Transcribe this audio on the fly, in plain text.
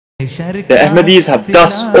The Ahmadis have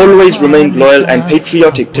thus always remained loyal and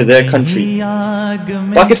patriotic to their country.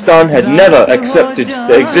 Pakistan had never accepted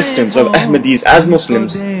the existence of Ahmadis as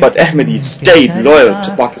Muslims, but Ahmadis stayed loyal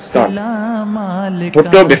to Pakistan.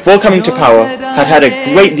 Bhutto, before coming to power, had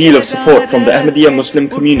a great deal of support from the Ahmadiyya Muslim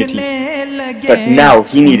community, but now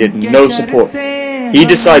he needed no support. He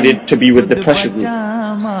decided to be with the pressure group.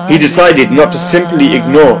 He decided not to simply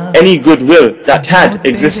ignore any goodwill that had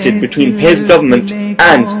existed between his government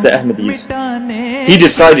and the Ahmadis. He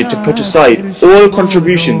decided to put aside all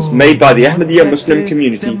contributions made by the Ahmadiyya Muslim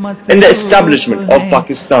community in the establishment of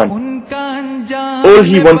Pakistan. All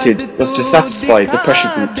he wanted was to satisfy the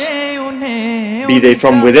pressure groups, be they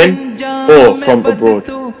from within or from abroad.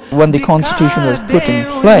 When the constitution was put in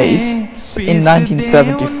place in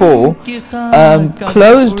 1974,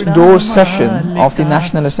 closed door session of the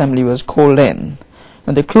National Assembly was called in.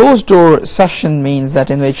 And the closed door session means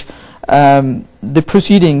that in which the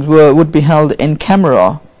proceedings would be held in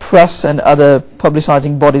camera. Press and other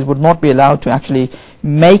publicizing bodies would not be allowed to actually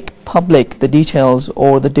make public the details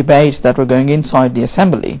or the debates that were going inside the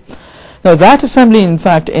assembly. Now that assembly in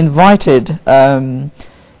fact invited the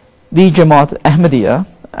Jamaat Ahmadiyya,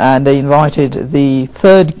 and they invited the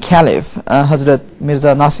third caliph, Hazrat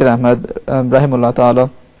Mirza Nasir Ahmad rahimullah ta'ala,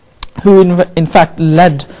 who in fact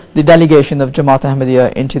led the delegation of Jamaat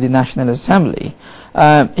Ahmadiyya into the National Assembly.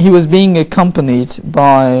 He was being accompanied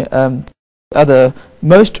by other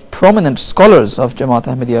most prominent scholars of Jamaat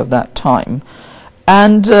Ahmadiyya of that time.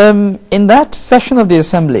 And in that session of the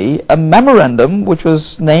assembly, a memorandum which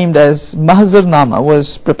was named as Mahzarnama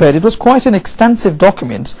was prepared. It was quite an extensive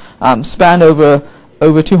document, spanned over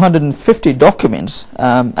 250 documents,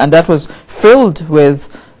 and that was filled with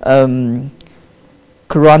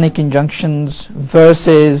Quranic injunctions,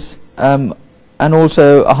 verses, and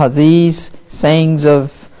also ahadith, sayings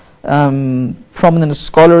of prominent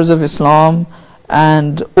scholars of Islam,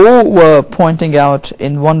 and all were pointing out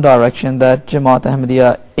in one direction that Jamaat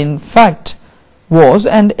Ahmadiyya in fact was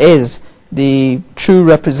and is the true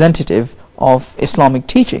representative of Islamic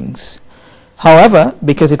teachings. However,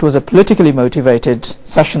 because it was a politically motivated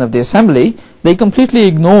session of the assembly, they completely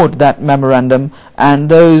ignored that memorandum, and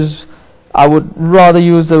those, I would rather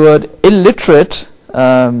use the word illiterate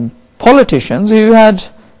politicians who had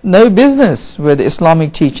no business with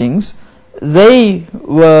Islamic teachings, they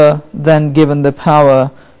were then given the power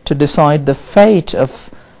to decide the fate of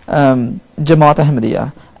Jamaat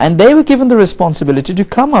Ahmadiyya, and they were given the responsibility to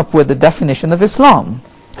come up with the definition of Islam.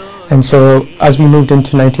 And so as we moved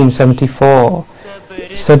into 1974,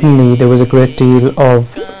 suddenly there was a great deal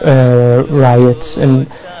of riots and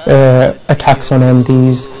attacks on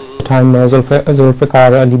Ahmadis. At the time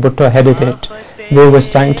Zulfikar Ali Bhutto headed it. They were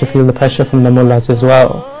starting to feel the pressure from the mullahs as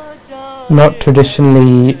well. Not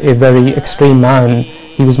traditionally a very extreme man,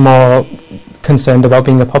 he was more concerned about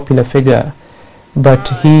being a popular figure, but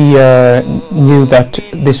he knew that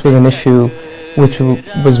this was an issue which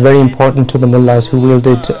was very important to the mullahs, who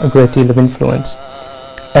wielded a great deal of influence.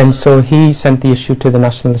 And so he sent the issue to the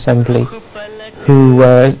National Assembly, who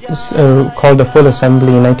called a full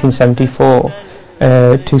assembly in 1974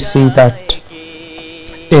 to see that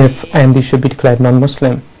if Ahmadis should be declared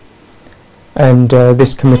non-Muslim. And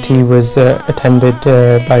this committee was attended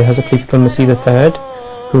by Hazrat Khalifatul Masih III,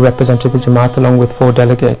 who represented the Jamaat along with 4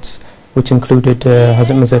 delegates, which included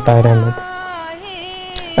Hazrat Mirza Tahir Ahmad.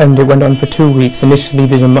 And it went on for 2 weeks. Initially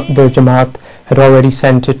the Jamaat had already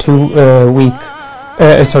sent a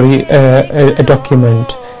a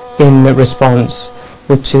document in response,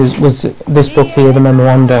 which was this book here, the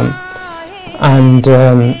memorandum. And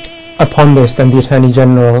upon this, then the Attorney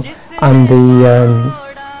General and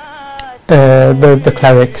the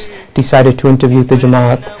clerics decided to interview the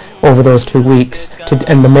Jamaat over those 2 weeks,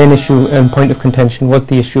 and the main issue and point of contention was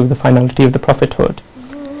the issue of the finality of the prophethood.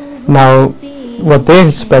 Now, what they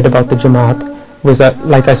spread about the Jamaat was that,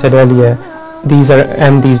 like I said earlier, these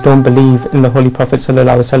Ahmadis don't believe in the Holy Prophet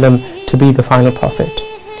ﷺ to be the final prophet.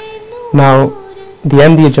 Now, the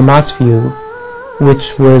Ahmadiyya Jamaat's view,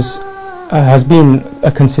 which has been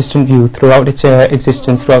a consistent view throughout its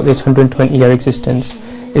existence, throughout its 120-year existence,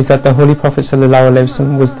 is that the Holy Prophet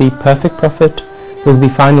ﷺ was the perfect prophet, was the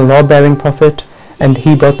final law-bearing prophet, and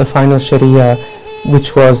he brought the final Sharia,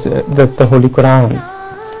 which was the Holy Quran,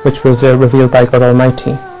 which was revealed by God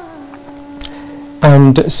Almighty.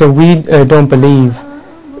 And so we don't believe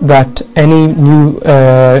that any new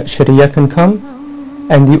Sharia can come,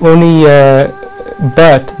 and the only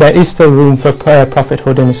but there is still room for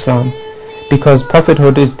prophethood in Islam, because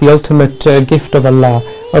prophethood is the ultimate gift of Allah,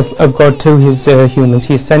 of God to his humans.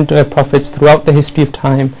 He has sent prophets throughout the history of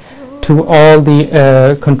time to all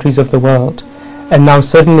the countries of the world, And now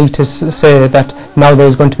certainly to say that now there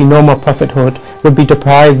is going to be no more prophethood would be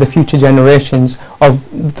deprive the future generations of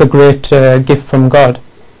the great gift from God.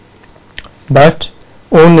 But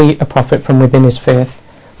only a prophet from within his faith,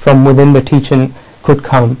 from within the teaching, could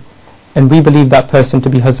come. And we believe that person to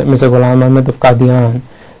be Hazrat Mirza Ghulam Ahmad of Qadian,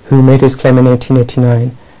 who made his claim in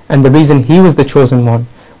 1889. And the reason he was the chosen one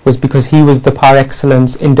was because he was the par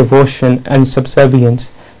excellence in devotion and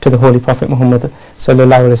subservience to the Holy Prophet Muhammad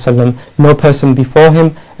sallallahu alaihi wasallam. No person before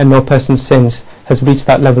him and no person since has reached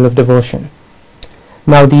that level of devotion.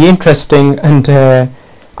 Now the interesting and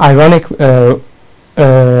ironic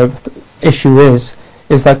issue is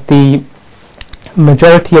that the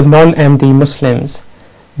majority of non-Ahmadi Muslims,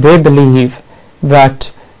 they believe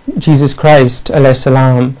that Jesus Christ alayhi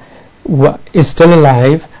salam is still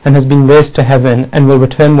alive and has been raised to heaven and will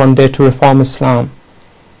return one day to reform Islam.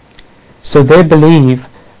 So they believe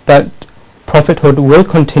that prophethood will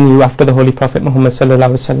continue after the Holy Prophet Muhammad sallallahu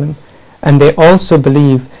alaihi wasallam, and they also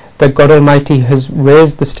believe that God Almighty has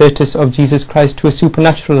raised the status of Jesus Christ to a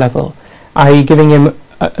supernatural level, i.e. giving him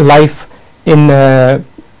life in the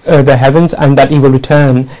heavens, and that he will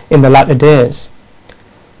return in the latter days.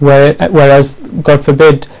 Whereas, God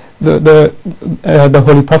forbid, the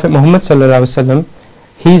Holy Prophet Muhammad sallallahu alaihi wasallam,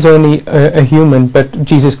 he's only a human, but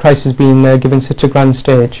Jesus Christ has been given such a grand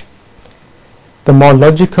stage. The more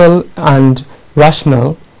logical and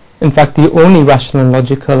rational, in fact the only rational and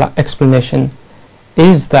logical explanation,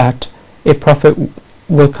 is that a prophet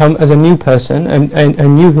will come as a new person, a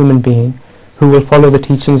new human being, who will follow the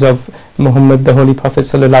teachings of Muhammad, the Holy Prophet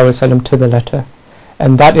sallallahu alaihi wasallam, to the letter.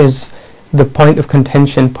 And that is the point of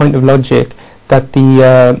contention, point of logic, that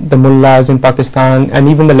the mullahs in Pakistan and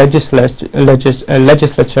even the legislature in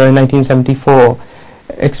 1974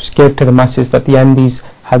 gave to the masses, that the Ahmadis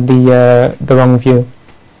had the wrong view.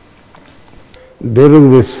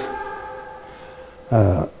 During this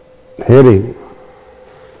hearing,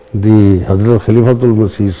 the Hazrat Khalifatul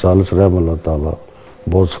Masih Salis Rahimahullah Ta'ala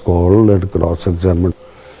was called and cross-examined,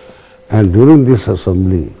 and during this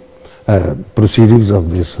assembly, proceedings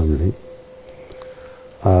of the assembly,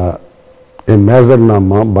 a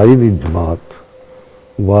Mazarnama by the Jamaat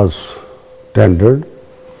was tendered,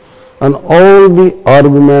 and all the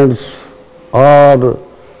arguments or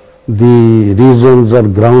the reasons or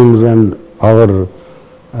grounds and our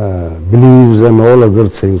beliefs and all other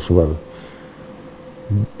things were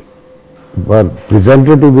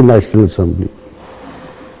presented to the National Assembly.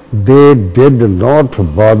 They did not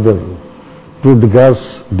bother to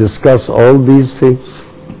discuss all these things,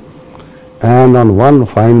 and on one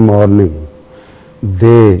fine morning,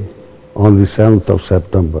 they, on the 7th of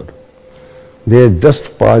September, they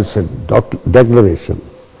just passed a declaration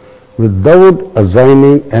without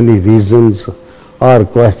assigning any reasons or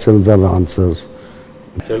questions or answers.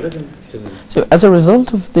 So as a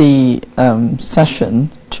result of the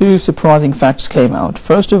session, two surprising facts came out.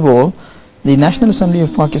 First of all, the National Assembly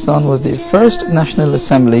of Pakistan was the first National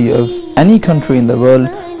Assembly of any country in the world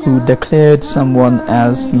who declared someone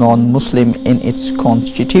as non-Muslim in its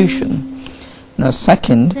constitution. Now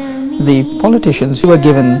second, the politicians who were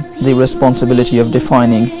given the responsibility of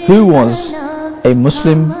defining who was a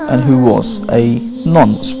Muslim and who was a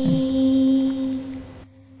non-Muslim.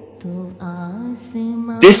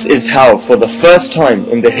 This is how, for the first time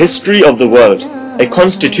in the history of the world, a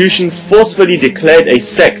constitution forcefully declared a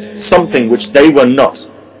sect something which they were not.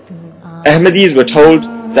 Ahmadis were told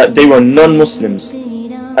that they were non-Muslims.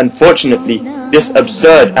 Unfortunately, this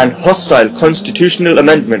absurd and hostile constitutional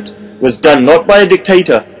amendment was done not by a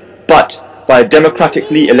dictator, but by a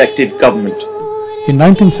democratically elected government. In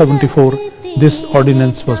 1974, this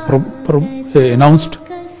ordinance was announced,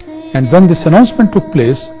 and when this announcement took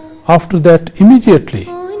place, after that immediately,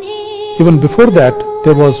 even before that,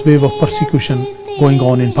 there was wave of persecution going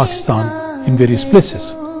on in Pakistan in various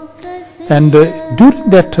places. And during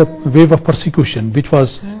that wave of persecution, which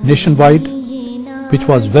was nationwide, which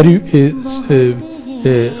was very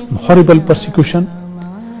horrible persecution,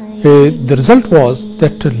 the result was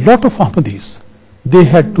that a lot of Ahmadis, they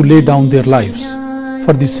had to lay down their lives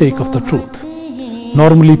for the sake of the truth.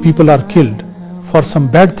 Normally people are killed for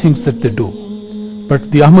some bad things that they do,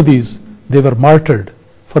 but the Ahmadis, they were martyred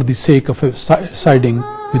for the sake of siding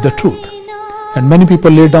with the truth. And many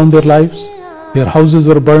people laid down their lives, their houses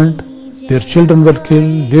were burned, their children were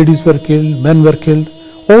killed, ladies were killed, men were killed.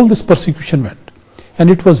 All this persecution went. And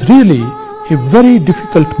it was really a very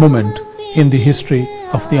difficult moment in the history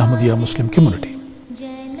of the Ahmadiyya Muslim community.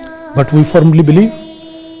 But we firmly believe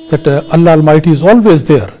that Allah Almighty is always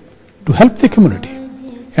there to help the community.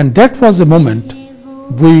 And that was a moment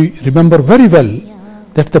we remember very well,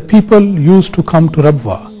 that the people used to come to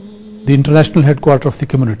Rabwa the international headquarters of the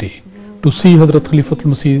community, to see Hazrat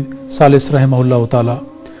Khalifatul Masih Salis Rahimahullah Ta'ala,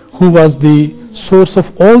 who was the source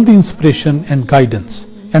of all the inspiration and guidance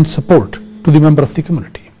and support to the member of the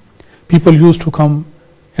community. People used to come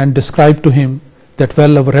and describe to him that,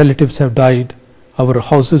 well, our relatives have died, our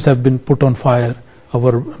houses have been put on fire,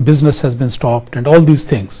 our business has been stopped, and all these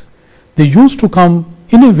things. They used to come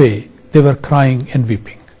in a way, they were crying and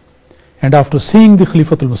weeping. And after seeing the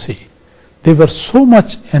Khalifatul Masih, they were so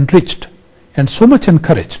much enriched and so much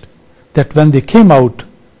encouraged that when they came out,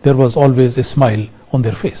 there was always a smile on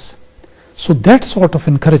their face. So that sort of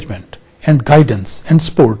encouragement and guidance and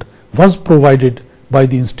support was provided by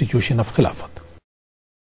the institution of Khilafat.